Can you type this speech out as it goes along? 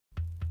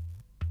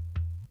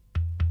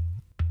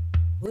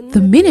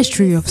The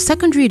Ministry of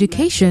Secondary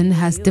Education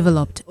has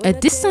developed a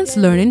distance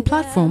learning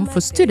platform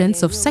for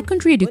students of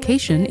secondary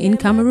education in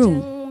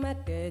Cameroon.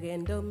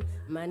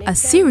 A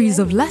series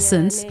of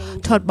lessons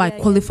taught by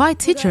qualified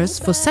teachers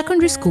for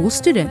secondary school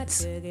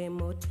students.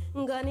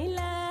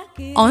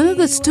 Under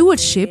the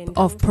stewardship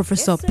of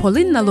Professor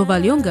Pauline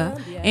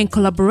Nalovalyonga in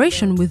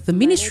collaboration with the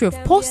Ministry of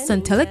Posts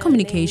and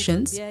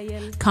Telecommunications,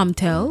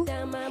 CAMTEL,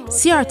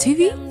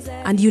 CRTV,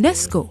 and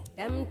UNESCO.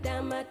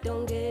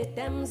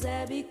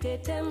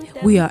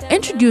 We are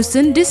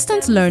introducing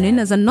distance learning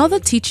as another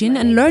teaching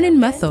and learning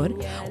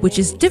method which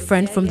is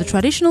different from the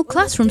traditional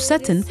classroom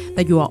setting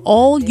that you are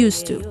all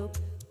used to.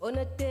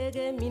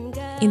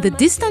 In the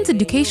distance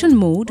education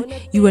mode,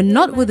 you are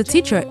not with the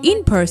teacher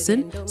in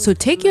person, so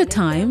take your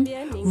time,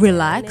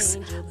 relax,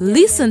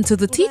 listen to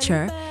the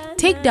teacher,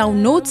 take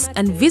down notes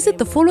and visit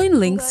the following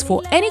links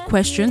for any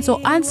questions or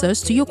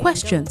answers to your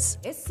questions.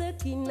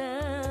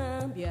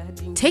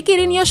 Take it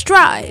in your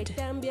stride.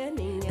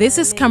 This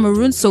is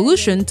Cameroon's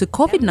solution to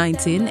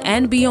COVID-19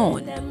 and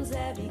beyond.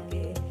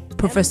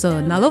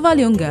 Professor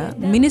Nalovalyonga,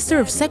 Minister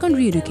of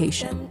Secondary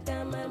Education.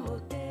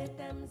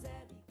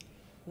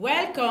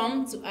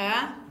 Welcome to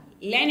our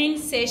learning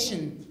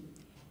session.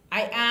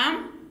 I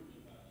am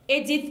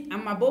Edith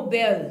Amabo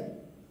Bell,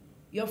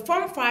 your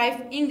Form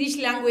 5 English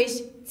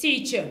language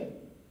teacher.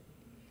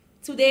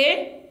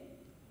 Today,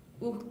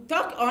 we'll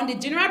talk on the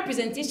general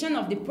presentation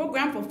of the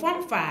program for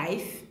Form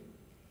 5,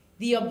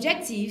 the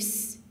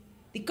objectives,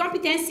 the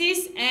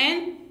competencies,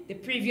 and the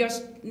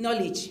previous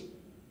knowledge.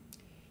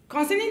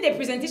 Concerning the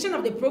presentation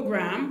of the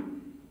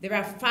program, there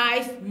are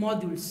 5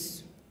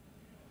 modules.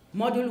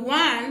 Module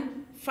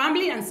 1,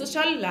 Family and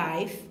Social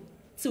Life.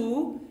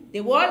 2,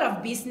 the World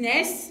of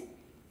Business.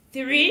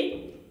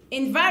 3,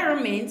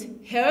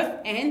 Environment,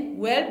 Health and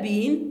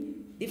Well-being.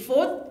 The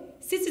 4th,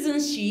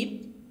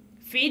 Citizenship.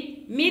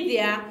 5th,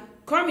 Media,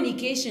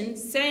 Communication,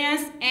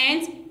 Science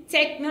and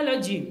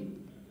Technology.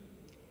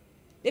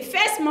 The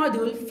first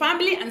module,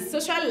 Family and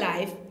Social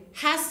Life,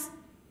 has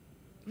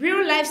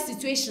real-life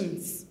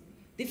situations.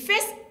 The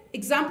first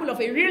example of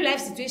a real-life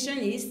situation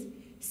is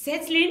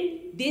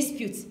settling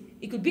disputes.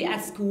 It could be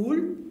at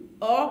school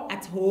or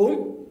at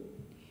home,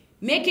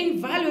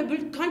 making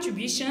valuable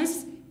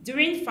contributions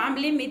during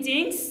family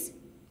meetings,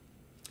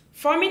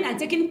 forming and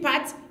taking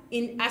part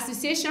in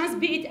associations,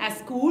 be it at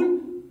school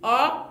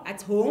or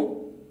at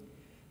home,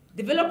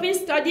 developing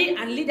study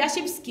and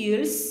leadership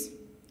skills,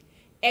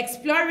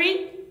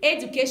 exploring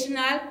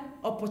educational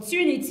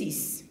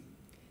opportunities.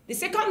 The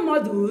second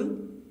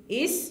module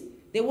is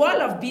the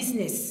World of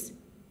Business,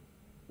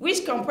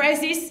 which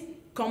comprises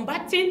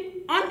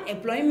combating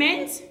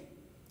unemployment,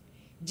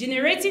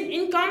 generating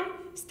income,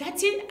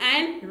 starting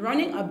and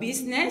running a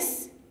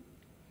business,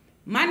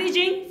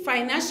 managing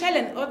financial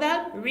and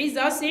other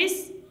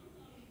resources,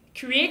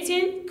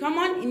 creating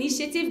common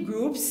initiative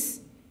groups,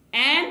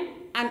 and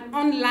an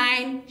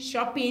online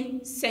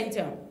shopping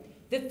center.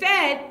 The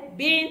third,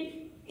 being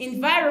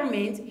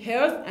Environment,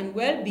 Health and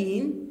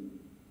Well-being,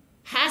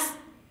 has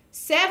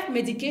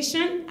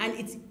self-medication and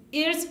it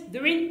is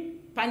during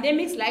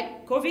pandemics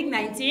like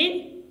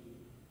COVID-19,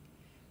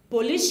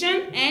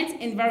 pollution and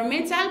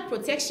environmental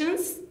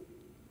protections,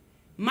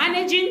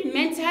 managing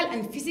mental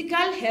and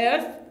physical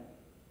health,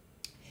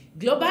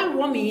 global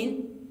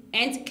warming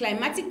and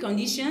climatic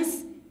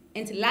conditions,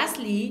 and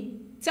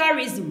lastly,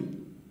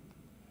 tourism.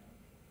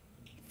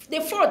 The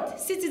 4th,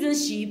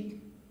 Citizenship,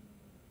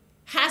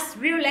 has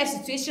real-life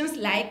situations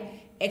like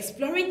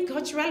exploring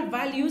cultural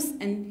values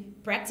and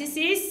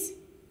practices,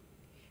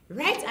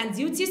 rights and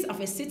duties of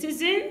a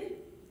citizen,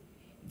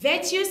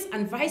 virtues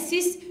and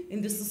vices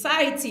in the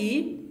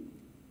society,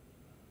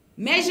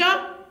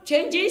 measure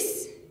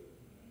changes,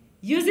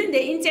 using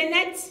the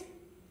internet.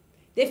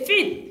 The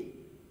 5th,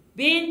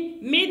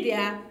 being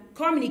Media,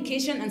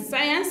 Communication and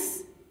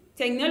Science,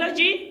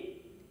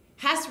 Technology,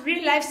 has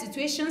real-life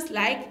situations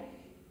like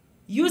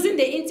using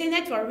the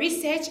internet for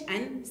research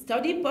and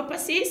study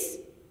purposes,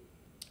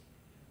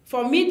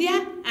 for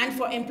media and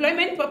for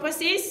employment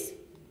purposes,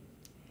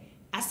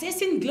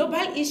 assessing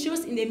global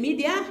issues in the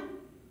media.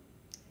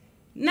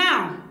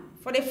 Now,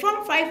 for the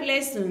Form 5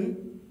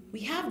 lesson,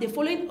 we have the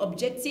following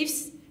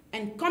objectives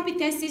and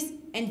competencies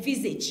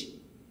envisaged.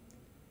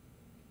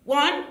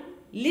 1,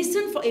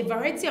 listen for a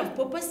variety of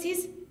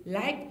purposes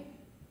like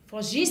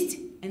for gist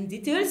and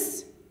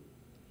details,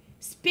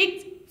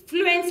 speak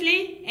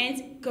fluently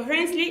and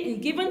coherently in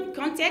given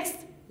context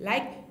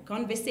like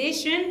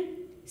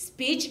conversation,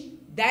 speech,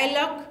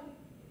 dialogue,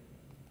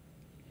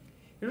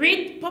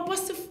 read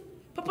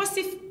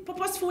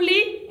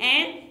purposefully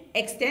and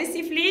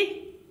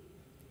extensively,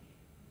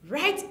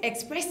 write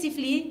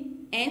expressively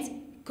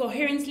and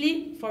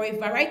coherently for a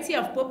variety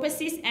of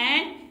purposes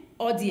and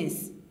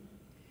audience.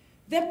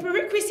 The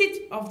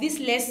prerequisite of this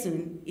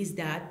lesson is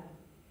that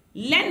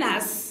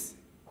learners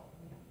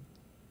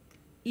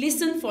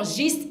listen for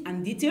gist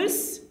and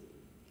details.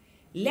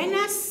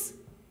 Learners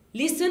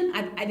listen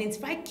and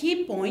identify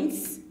key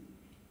points.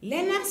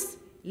 Learners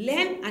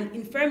learn and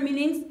infer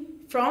meanings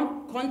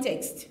from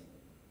context.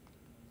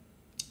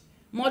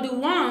 Module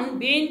 1,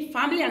 being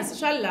family and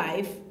social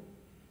life,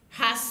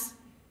 has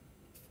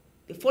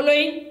the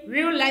following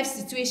real-life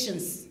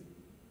situations: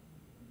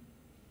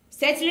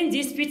 settling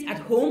disputes at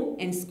home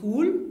and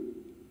school,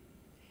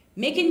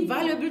 making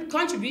valuable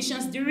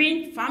contributions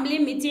during family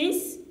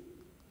meetings,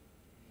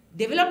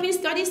 developing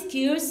study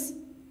skills,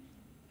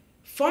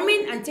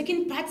 forming and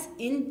taking part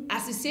in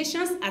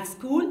associations at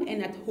school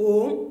and at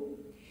home,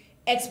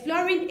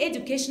 exploring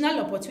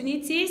educational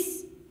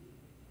opportunities.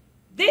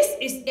 This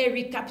is a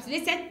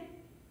recapitulated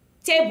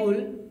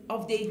table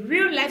of the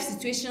real-life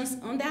situations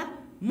under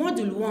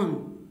Module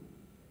 1.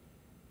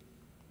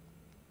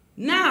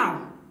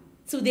 Now,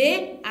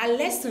 today our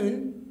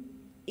lesson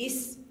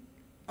is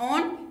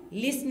on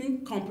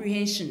listening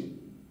comprehension.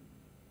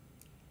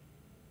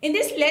 In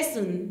this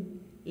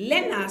lesson,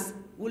 learners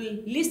will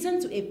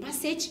listen to a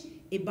passage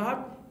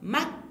about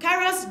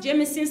Carol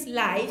Jamieson's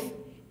life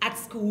at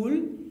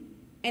school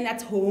and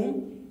at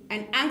home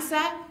and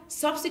answer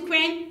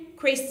subsequent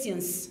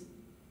questions.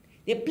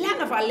 The plan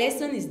of our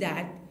lesson is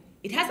that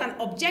it has an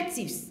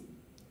objective,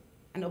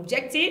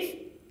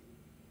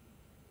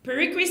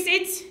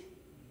 prerequisite,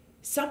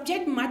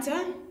 subject matter,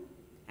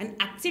 an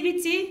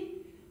activity,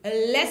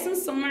 a lesson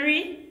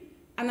summary,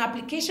 an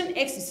application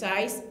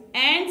exercise,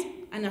 and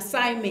an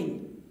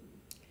assignment.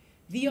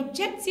 The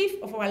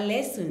objective of our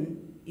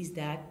lesson is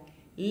that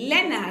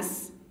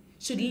learners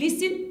should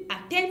listen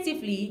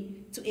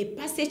attentively to a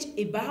passage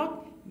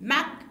about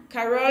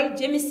Carol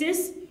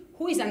Jamieson,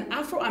 who is an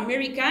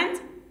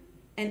Afro-American,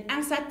 and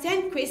answer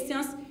 10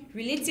 questions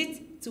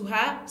related to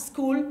her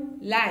school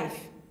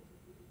life.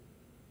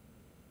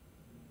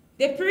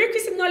 The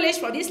prerequisite knowledge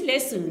for this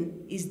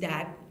lesson is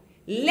that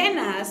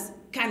learners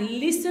can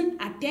listen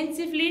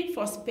attentively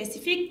for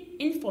specific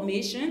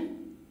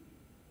information.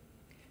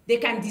 They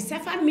can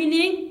decipher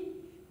meaning,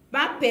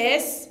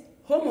 pairs,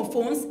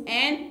 homophones,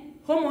 and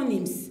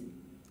homonyms.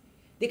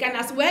 They can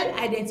as well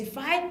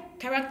identify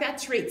character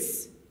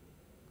traits.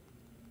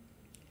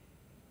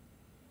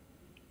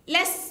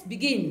 Let's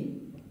begin.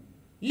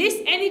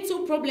 List any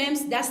two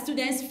problems that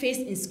students face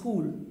in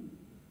school.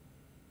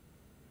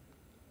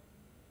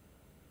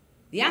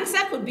 The answer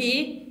could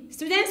be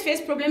students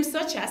face problems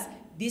such as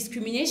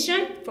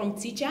discrimination from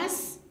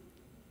teachers,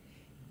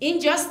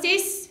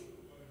 injustice,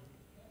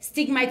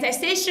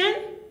 stigmatization.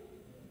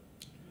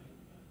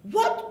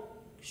 What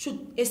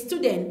should a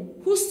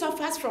student who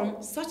suffers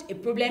from such a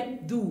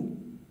problem do?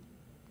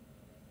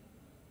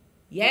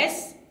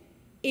 Yes,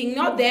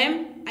 ignore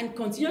them and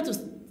continue to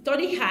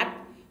study hard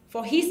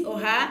for his or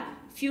her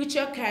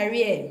future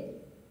career.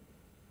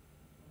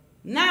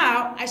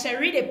 Now, I shall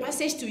read a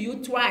passage to you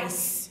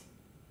twice.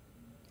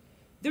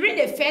 During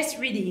the first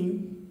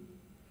reading,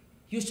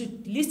 you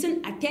should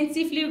listen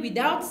attentively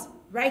without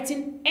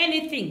writing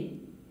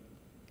anything.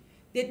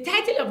 The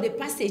title of the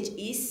passage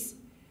is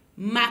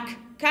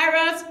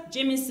Carol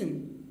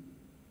Jamieson.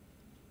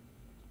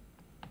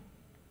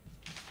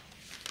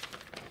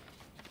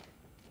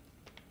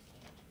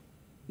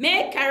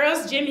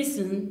 Carol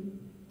Jamieson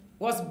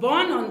was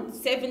born on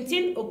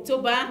 17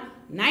 October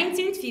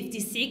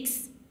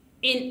 1956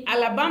 in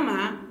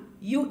Alabama,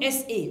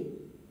 USA.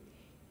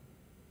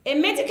 A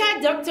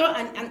medical doctor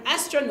and an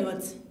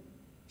astronaut,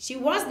 she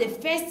was the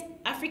first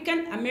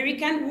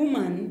African-American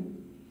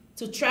woman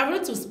to travel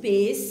to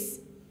space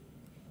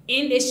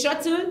in the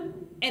shuttle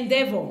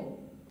Endeavour.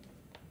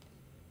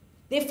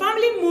 The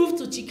family moved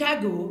to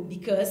Chicago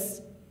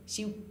because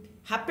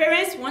her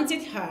parents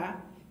wanted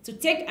her to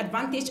take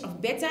advantage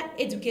of better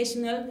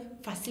educational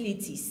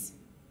facilities.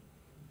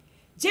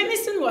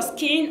 Jamieson was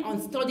keen on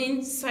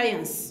studying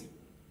science.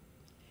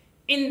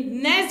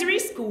 In nursery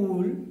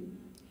school,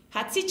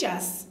 her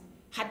teachers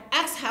had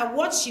asked her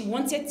what she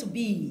wanted to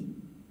be.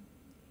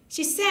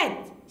 She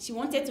said she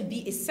wanted to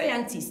be a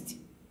scientist,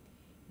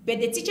 but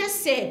the teacher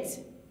said,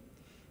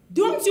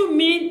 "Don't you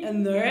mean a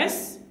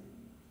nurse?"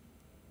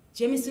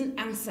 Jamieson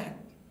answered,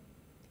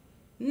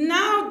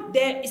 "Now,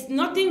 there is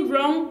nothing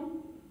wrong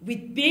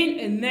with being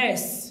a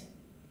nurse,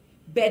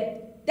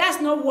 but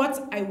that's not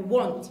what I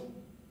want."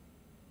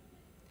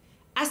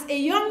 As a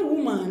young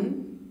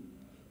woman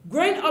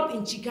growing up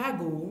in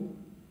Chicago,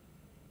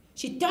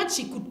 she thought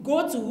she could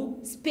go to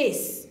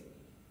space.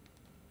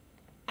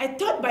 "I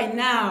thought by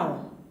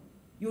now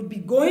you'd be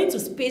going to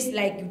space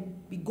like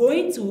you'd be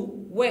going to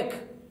work."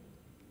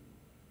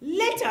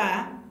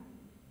 Later,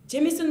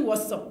 Jamieson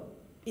was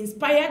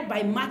inspired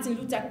by Martin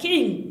Luther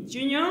King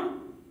Jr.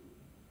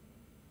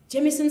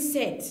 Jamieson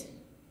said,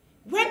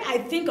 "When I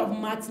think of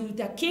Martin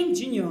Luther King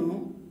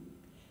Jr.,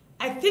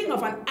 I think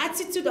of an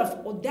attitude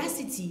of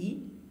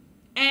audacity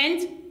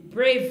and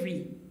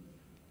bravery.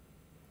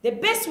 The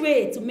best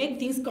way to make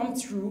things come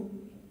true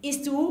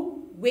is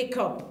to wake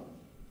up."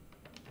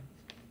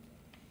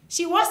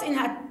 She was in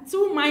her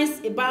two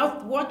minds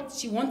about what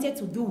she wanted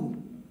to do.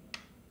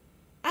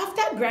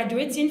 After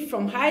graduating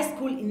from high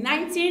school in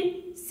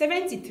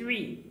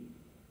 1973,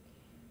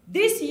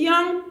 this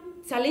young,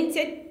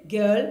 talented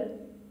girl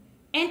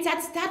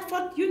entered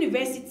Stanford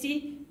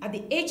University at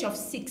the age of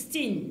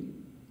 16.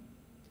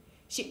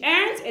 She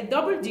earned a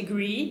double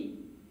degree,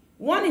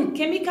 one in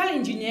chemical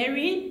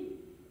engineering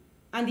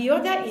and the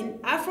other in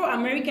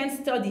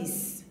Afro-American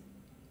studies.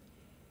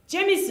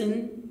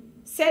 Jamison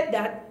said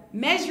that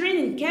measuring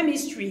in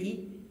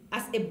chemistry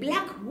as a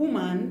black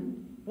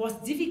woman was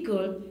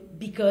difficult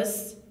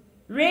because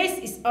race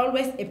is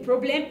always a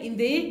problem in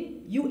the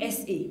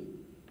USA.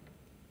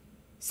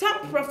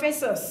 Some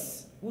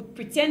professors would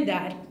pretend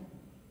that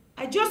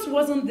I just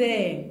wasn't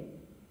there.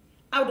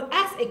 I would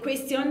ask a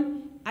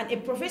question and a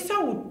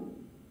professor would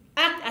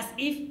act as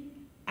if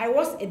I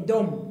was a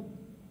dumb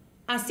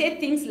and say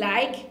things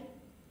like,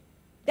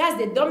 "That's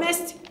the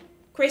dumbest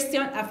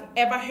question I've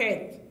ever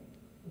heard."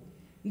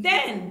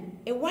 Then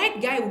a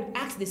white guy would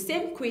ask the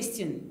same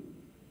question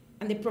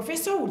and the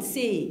professor would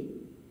say,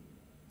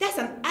 "That's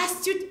an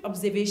astute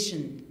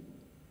observation."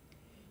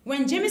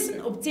 When Jamison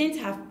obtained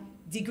her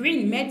degree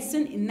in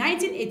medicine in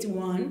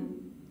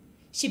 1981,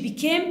 she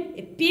became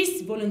a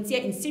peace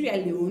volunteer in Sierra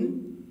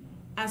Leone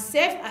and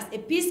served as a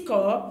Peace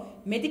Corps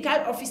medical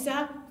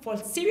officer for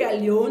Sierra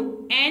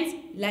Leone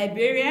and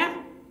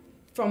Liberia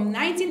from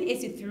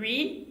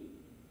 1983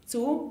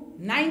 to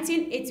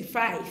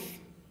 1985.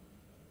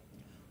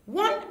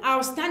 One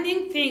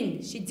outstanding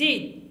thing she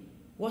did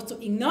was to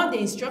ignore the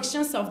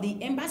instructions of the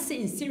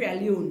embassy in Sierra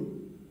Leone.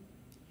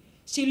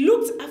 She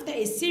looked after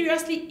a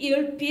seriously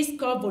ill Peace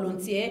Corps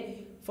volunteer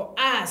for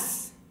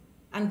hours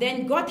and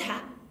then got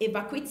her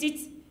evacuated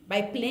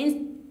by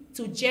plane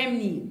to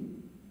Germany.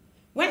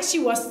 When she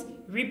was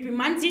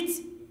reprimanded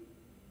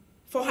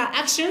for her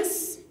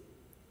actions,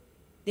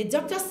 the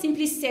doctor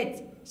simply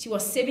said she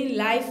was saving the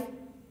life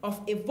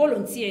of a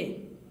volunteer.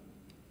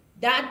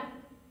 That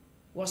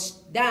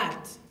was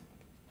that.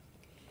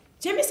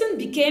 Jamison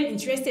became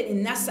interested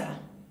in NASA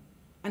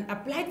and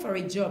applied for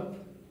a job.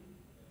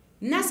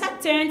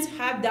 NASA turned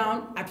her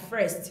down at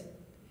first,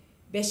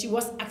 but she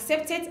was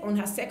accepted on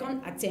her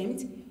second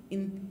attempt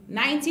in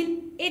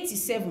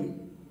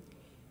 1987.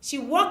 She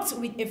worked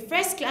with a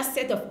first-class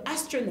set of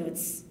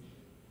astronauts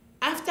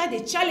after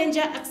the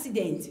Challenger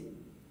accident.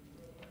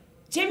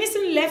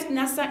 Jamison left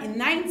NASA in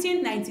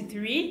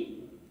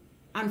 1993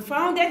 and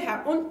founded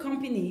her own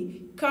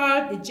company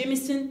called the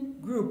Jamison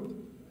Group.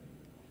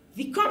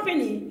 The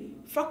company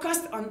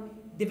focused on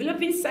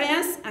developing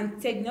science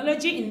and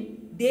technology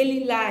in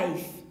daily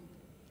life.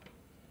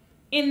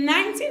 In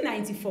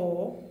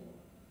 1994,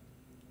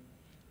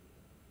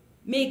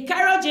 May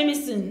Carol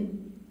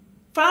Jamison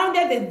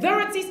founded the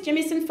Dorothy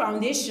Jamison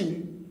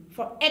Foundation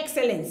for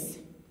Excellence,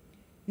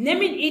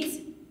 naming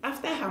it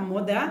after her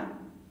mother.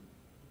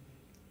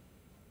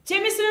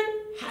 Jamison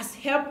has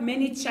helped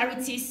many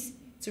charities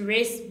to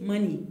raise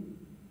money,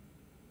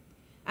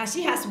 and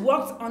she has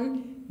worked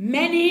on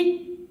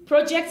many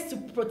projects to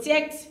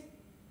protect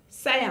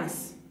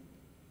science.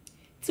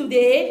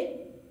 Today,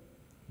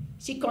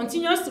 she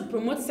continues to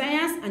promote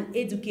science and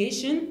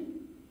education,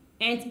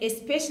 and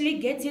especially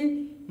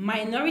getting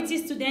minority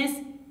students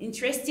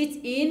interested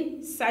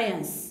in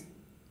science.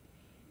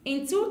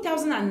 In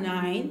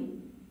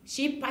 2009,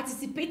 she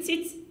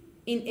participated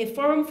in a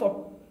forum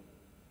for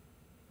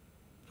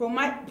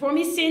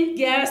promising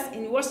girls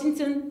in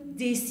Washington,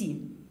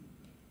 D.C.,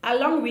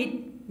 along with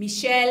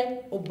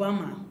Michelle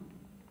Obama.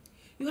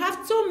 You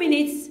have 2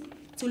 minutes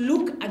to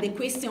look at the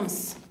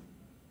questions.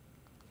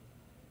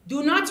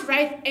 Do not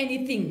write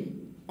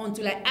anything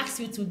until I ask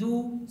you to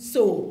do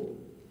so.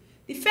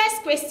 The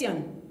first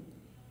question: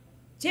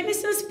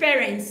 Jamison's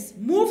parents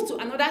moved to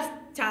another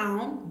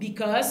town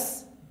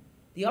because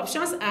the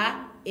options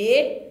are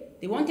A,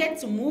 they wanted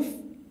to move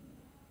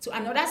to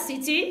another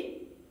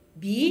city,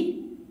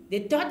 B, they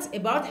thought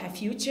about her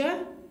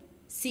future,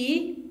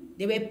 C,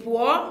 they were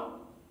poor,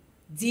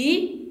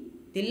 D,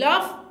 they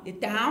loved the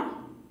town.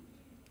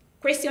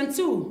 Question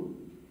 2.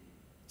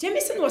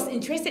 Jamison was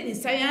interested in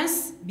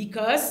science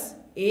because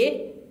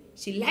A,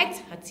 she liked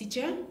her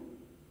teacher,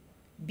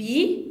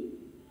 B,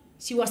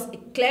 she was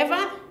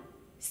clever,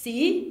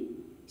 C,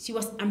 she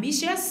was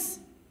ambitious,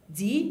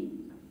 D,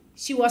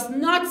 she was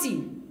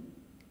naughty.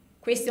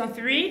 Question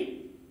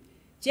 3.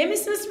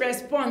 Jamison's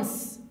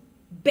response,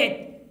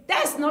 "But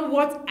that's not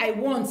what I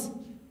want,"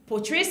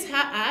 portrays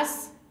her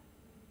as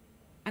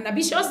an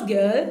ambitious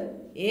girl,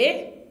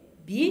 A,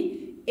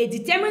 B, a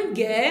determined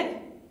girl,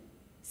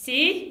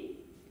 C,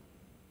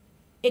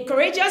 a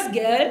courageous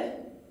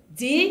girl,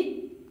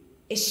 D,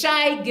 a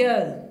shy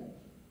girl.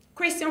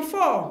 Question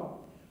 4.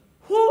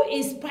 Who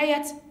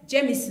inspired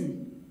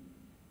Jamison?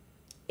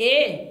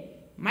 A,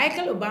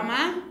 Michael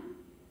Obama,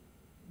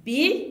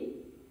 B,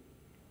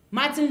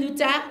 Martin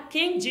Luther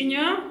King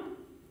Jr.,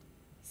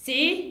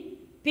 C,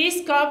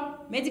 Peace Corps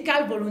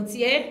medical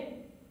volunteer,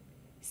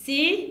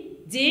 C,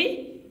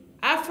 D,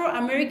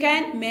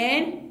 Afro-American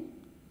men.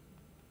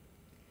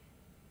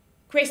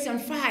 Question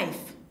 5.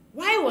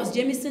 Why was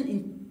Jamison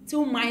in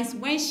 2 minds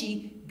when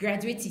she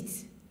graduated?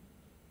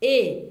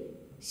 A,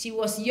 she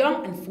was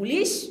young and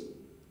foolish.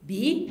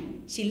 B,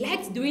 she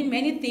liked doing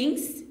many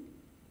things.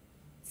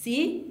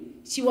 C,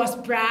 she was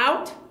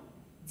proud.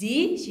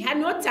 D, she had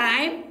no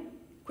time.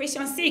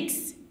 Question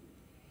 6.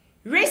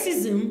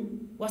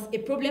 Racism was a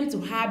problem to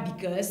her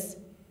because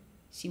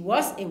she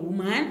was a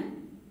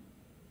woman.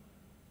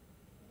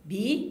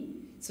 B.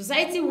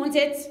 Society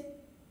wanted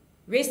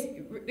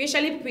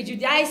racially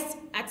prejudiced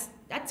at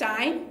that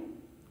time.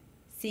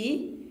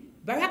 C.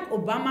 Barack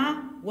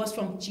Obama was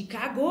from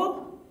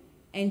Chicago.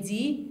 And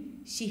D.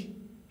 She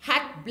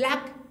had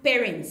black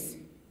parents.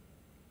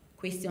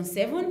 Question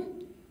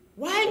 7.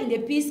 While in the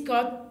Peace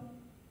Corps,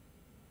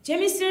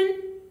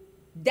 Jamison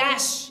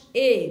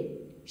A.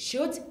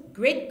 showed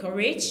great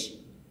courage.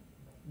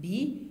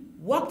 B.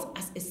 Worked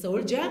as a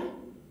soldier.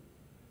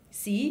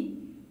 C.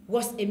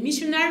 Was a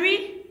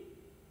missionary.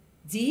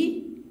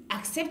 D.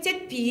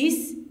 Accepted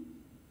peace.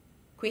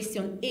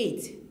 Question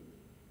 8.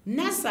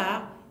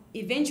 NASA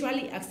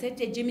eventually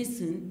accepted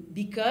Jamison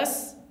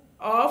because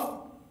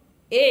of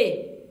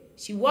A.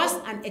 She was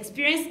an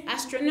experienced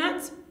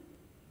astronaut.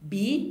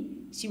 B.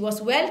 She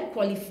was well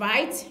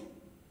qualified.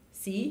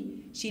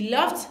 C. She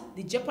loved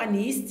the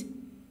Japanese.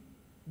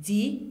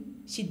 D.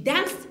 She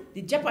danced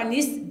the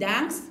Japanese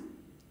dance.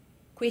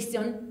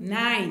 Question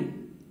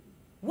 9.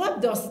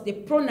 What does the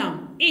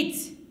pronoun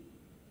it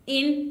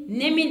in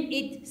naming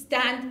it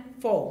stand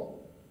for?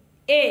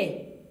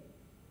 A.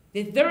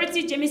 The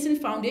Dorothy Jamison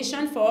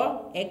Foundation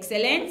for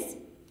Excellence.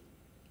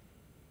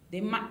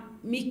 The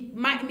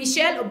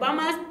Michelle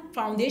Obama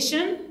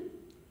Foundation.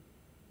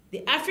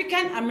 The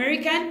African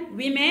American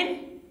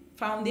Women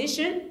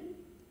Foundation.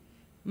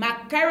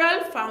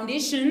 McCarroll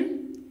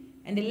Foundation.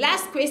 And the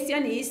last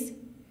question is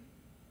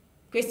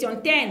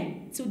question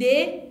 10.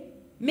 Today,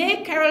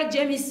 May Carol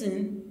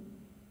Jamison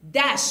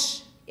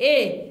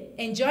A.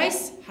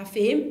 enjoys her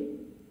fame.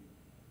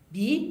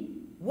 B.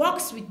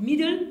 works with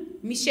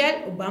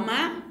Michelle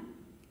Obama.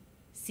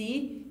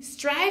 C.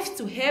 strives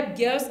to help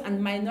girls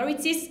and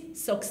minorities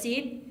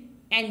succeed.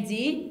 And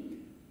D.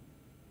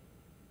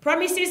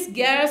 promises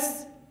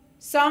girls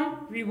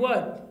some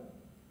reward.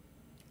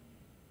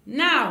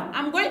 Now,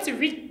 I'm going to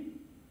read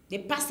the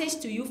passage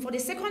to you for the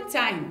second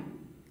time.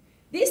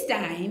 This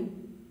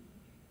time,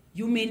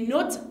 you may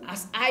note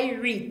as I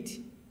read.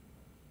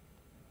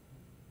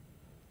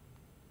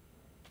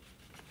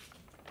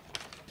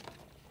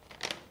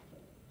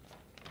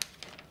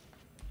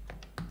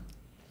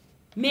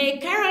 May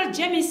Carol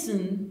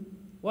Jamison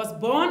was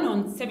born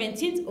on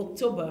 17th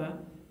October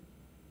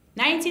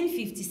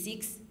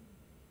 1956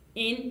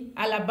 in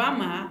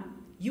Alabama,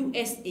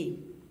 USA.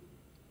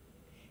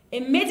 A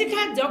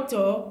medical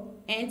doctor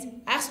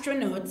and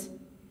astronaut,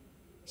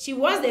 she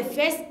was the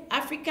first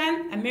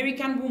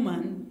African-American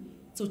woman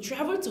to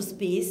travel to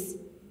space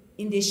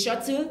in the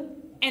shuttle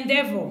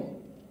Endeavour.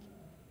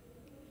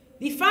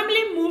 The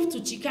family moved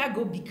to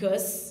Chicago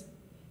because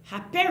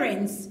her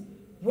parents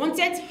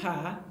wanted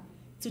her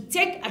to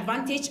take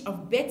advantage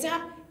of better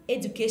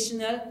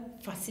educational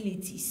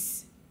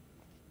facilities.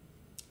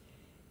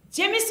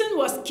 Jamison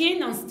was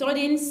keen on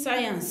studying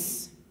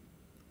science.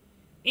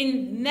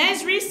 In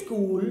nursery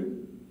school,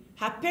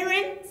 her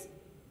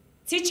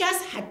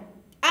teachers had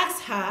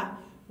asked her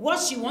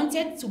what she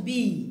wanted to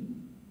be.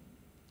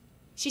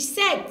 She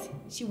said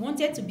she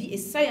wanted to be a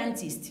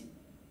scientist.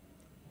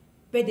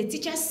 But the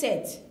teacher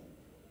said,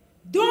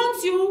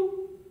 "Don't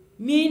you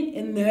mean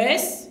a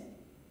nurse?"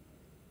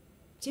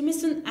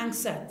 Jamison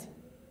answered,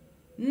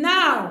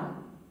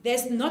 "Now,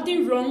 there's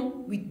nothing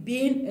wrong with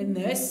being a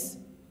nurse,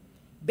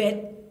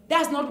 but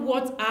that's not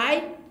what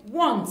I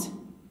want."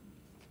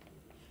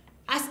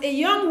 As a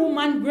young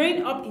woman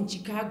growing up in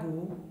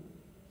Chicago,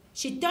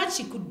 she thought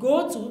she could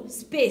go to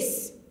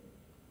space.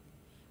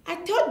 "I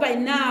thought by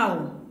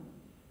now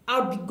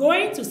I'll be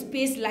going to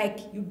space like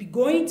you'll be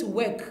going to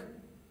work."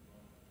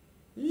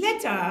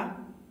 Later,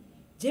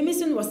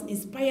 Jamison was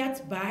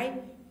inspired by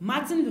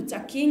Martin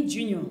Luther King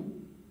Jr.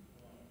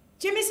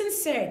 Jamison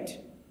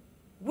said,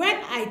 "When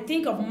I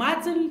think of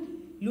Martin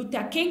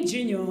Luther King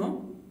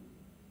Jr.,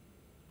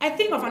 I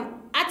think of an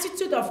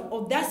attitude of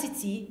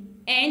audacity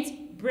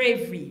and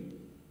bravery.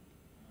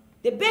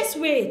 The best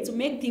way to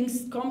make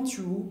things come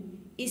true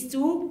is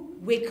to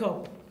wake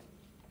up."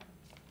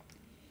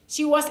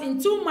 She was in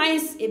two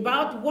minds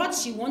about what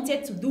she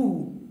wanted to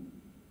do.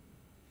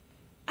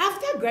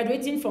 After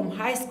graduating from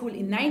high school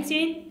in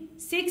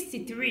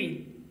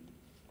 1963,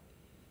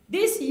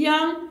 this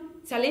young,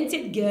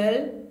 talented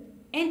girl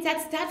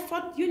entered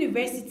Stanford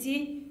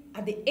University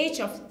at the age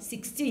of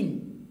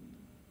 16.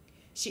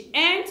 She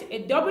earned a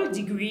double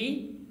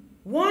degree,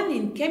 one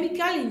in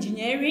chemical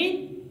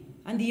engineering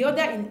and the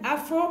other in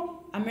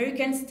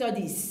Afro-American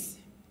studies.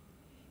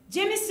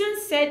 Jamison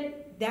said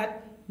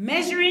that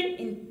measuring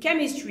in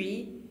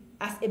chemistry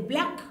as a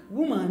black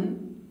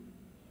woman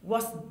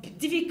was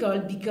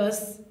difficult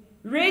because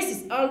race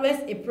is always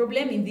a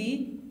problem in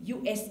the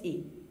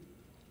USA.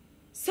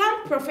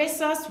 Some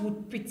professors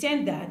would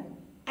pretend that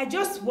I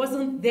just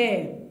wasn't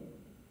there.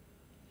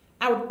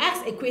 I would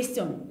ask a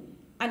question,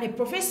 and a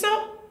professor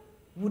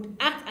would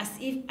act as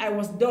if I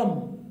was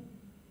dumb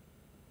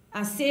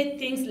and say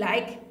things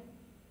like,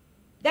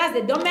 "That's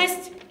the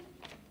dumbest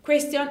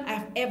question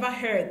I've ever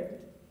heard."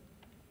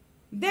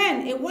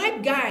 Then a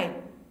white guy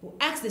would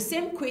ask the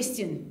same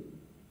question,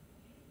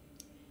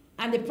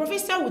 and the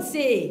professor would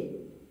say,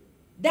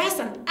 "That's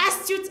an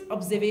astute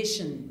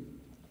observation."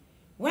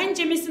 When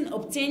Jamison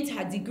obtained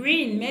her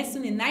degree in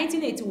medicine in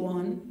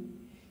 1981,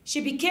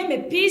 she became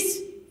a peace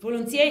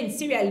volunteer in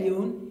Sierra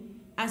Leone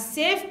and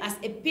served as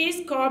a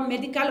Peace Corps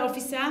medical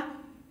officer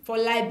for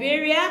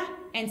Liberia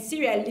and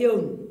Sierra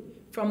Leone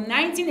from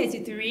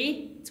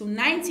 1983 to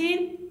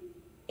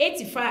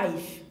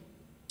 1985.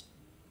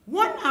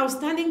 One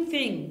outstanding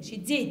thing she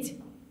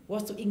did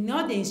was to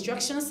ignore the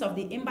instructions of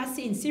the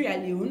embassy in Sierra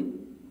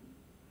Leone.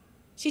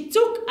 She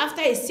took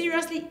after a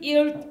seriously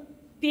ill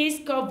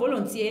Peace Corps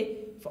volunteer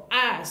for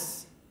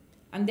hours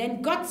and then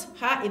got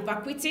her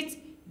evacuated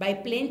by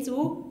plane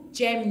to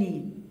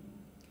Germany.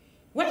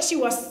 When she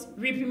was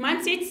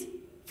reprimanded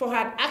for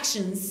her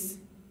actions,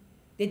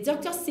 the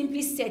doctor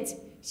simply said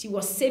she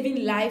was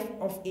saving life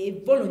of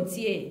a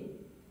volunteer.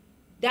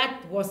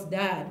 That was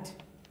that.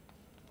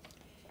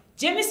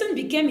 Jamison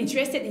became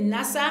interested in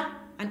NASA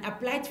and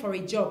applied for a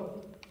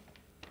job.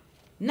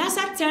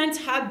 NASA turned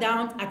her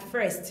down at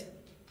first,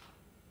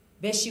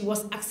 but she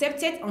was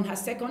accepted on her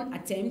second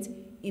attempt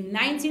in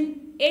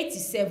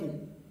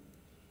 1987.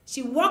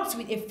 She worked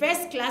with a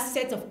first-class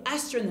set of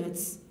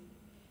astronauts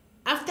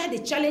after the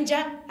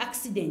Challenger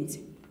accident.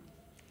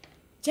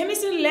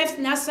 Jamison left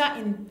NASA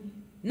in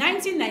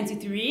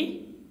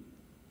 1993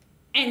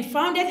 and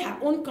founded her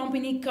own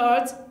company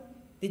called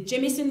the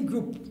Jamison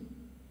Group.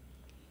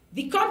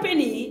 The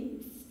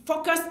company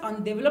focused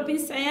on developing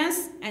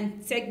science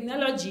and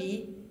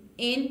technology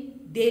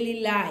in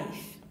daily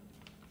life.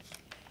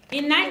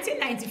 In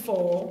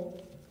 1994,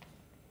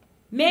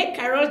 May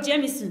Carol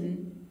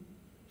Jamison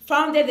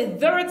founded the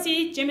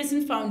Dorothy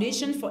Jamison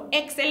Foundation for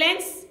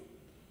Excellence,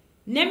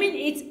 naming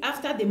it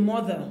after the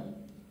mother.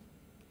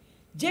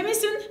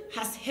 Jamison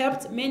has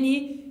helped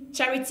many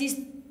charities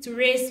to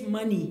raise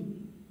money,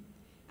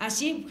 and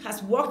she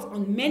has worked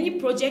on many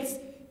projects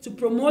to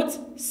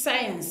promote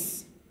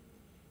science.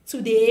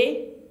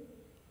 Today,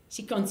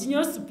 she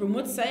continues to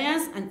promote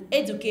science and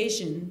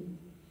education,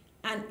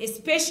 and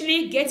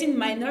especially getting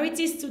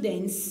minority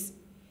students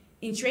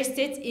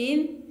interested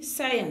in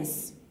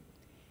science.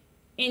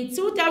 In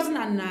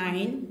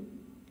 2009,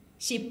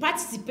 she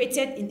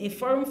participated in a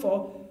forum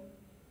for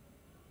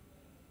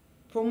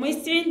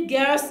promising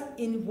girls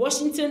in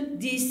Washington,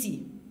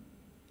 D.C.,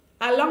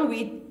 along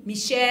with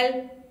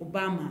Michelle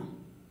Obama.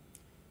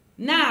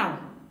 Now,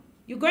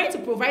 you're going to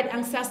provide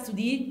answers to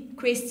the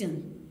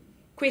question.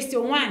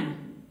 Question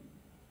 1.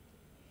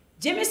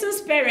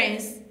 Jamison's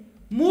parents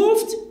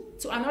moved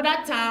to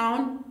another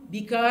town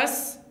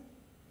because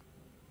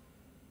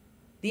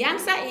the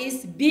answer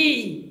is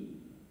B.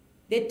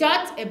 They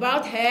thought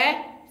about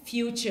her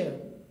future.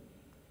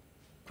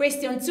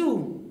 Question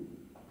 2.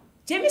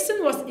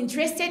 Jamison was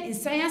interested in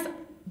science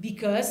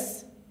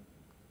because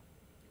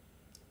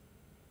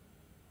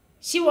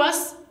she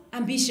was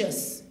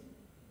ambitious.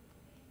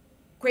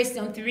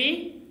 Question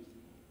 3.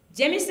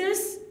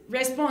 Jamison's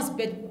response,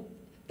 but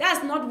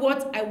that's not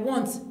what I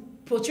want,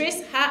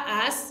 portrays her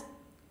as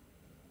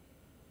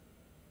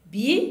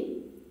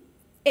B.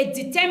 A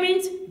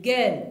determined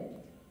girl.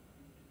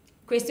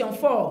 Question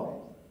 4.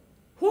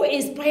 Who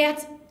inspired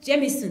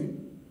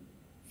Jamison?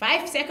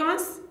 5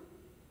 seconds.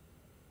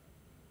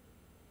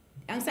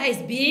 The answer is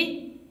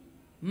B.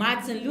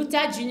 Martin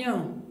Luther Jr.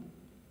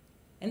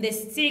 And the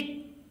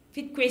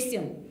 5th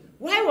question.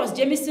 Why was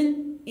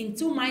Jamison in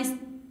 2 minds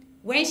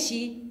when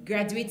she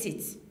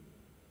graduated?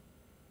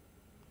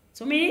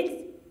 2 minutes.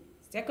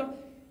 Second.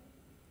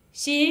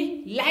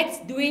 She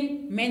liked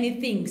doing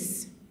many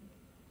things.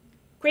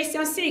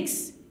 Question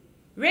 6.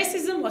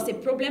 Racism was a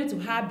problem to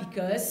her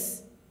because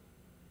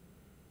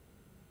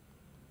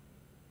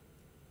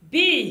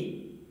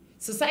B.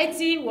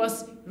 Society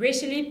was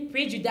racially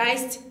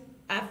prejudiced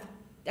at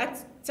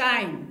that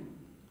time.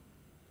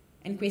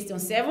 And question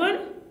 7.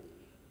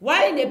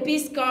 While in the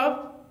Peace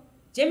Corps,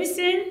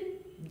 Jamison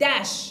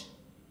dash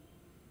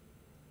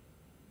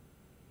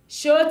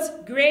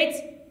showed great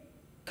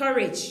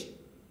courage.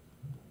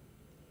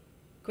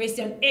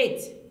 Question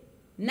 8.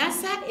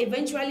 NASA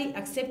eventually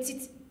accepted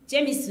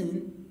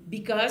Jamison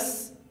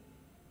because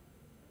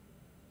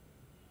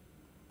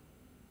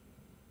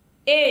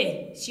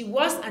A. She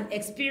was an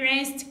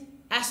experienced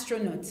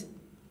astronaut.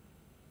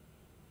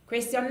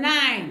 Question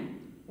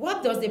 9.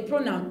 What does the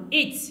pronoun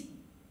it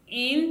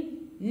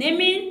in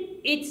naming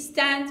it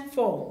stand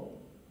for?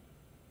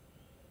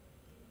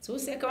 2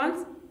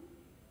 seconds.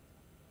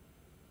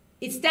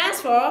 It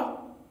stands for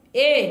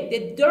A.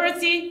 The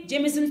Dorothy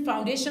Jamison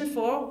Foundation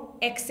for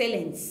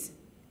Excellence.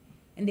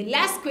 And the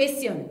last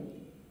question.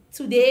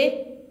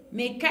 Today,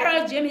 may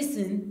Carol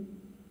Jamison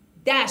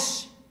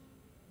dash.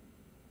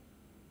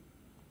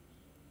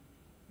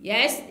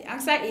 Yes, the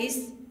answer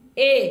is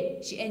A.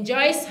 She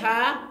enjoys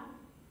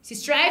she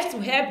strives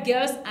to help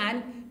girls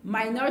and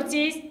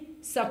minorities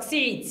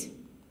succeed.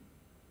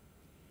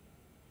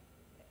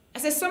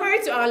 As a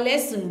summary to our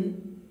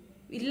lesson,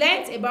 we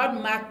learned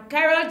about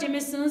Carol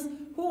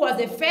Jamison, who was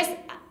the first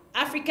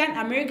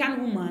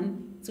African-American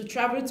woman to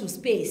travel to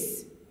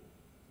space.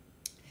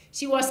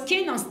 She was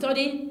keen on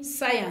studying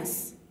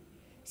science.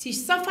 She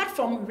suffered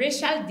from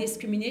racial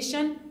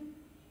discrimination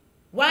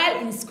while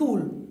in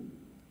school.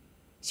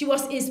 She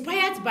was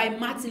inspired by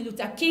Martin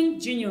Luther King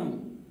Jr.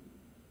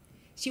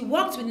 She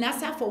worked with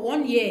NASA for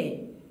 1 year.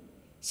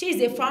 She is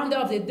the founder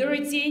of the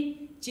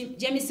Dorothy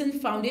Jamison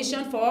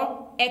Foundation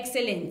for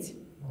Excellence.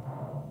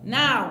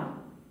 Now,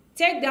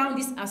 take down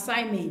this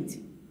assignment.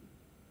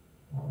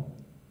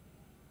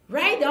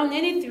 Write down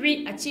any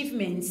 3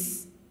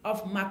 achievements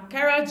of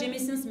Carol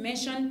Jamison's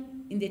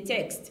mentioned in the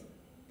text.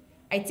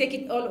 I take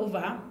it all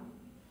over.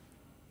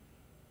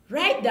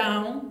 Write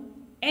down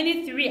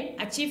any 3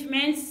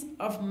 achievements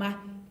of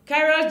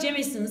Carol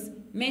Jamison's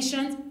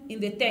mentioned in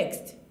the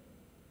text.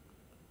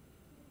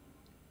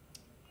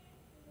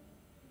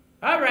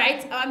 All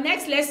right, our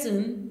next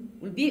lesson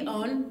will be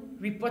on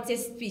reported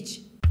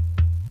speech.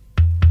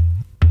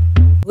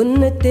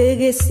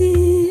 Unatege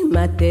si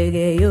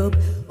matege yop,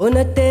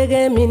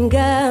 unatege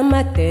minga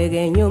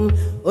matege nyum,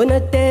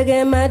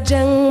 unatege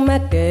majang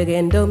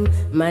matege ndom,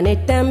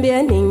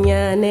 manetambia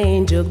ninya ne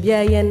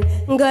injobia yen,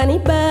 ngani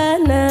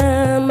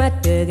bana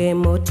matege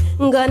mot,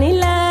 ngani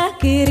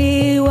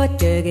lakiri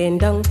watege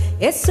ndong,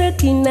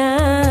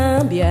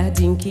 esakina bia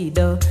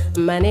dinkido,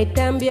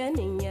 manetambia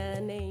ninya.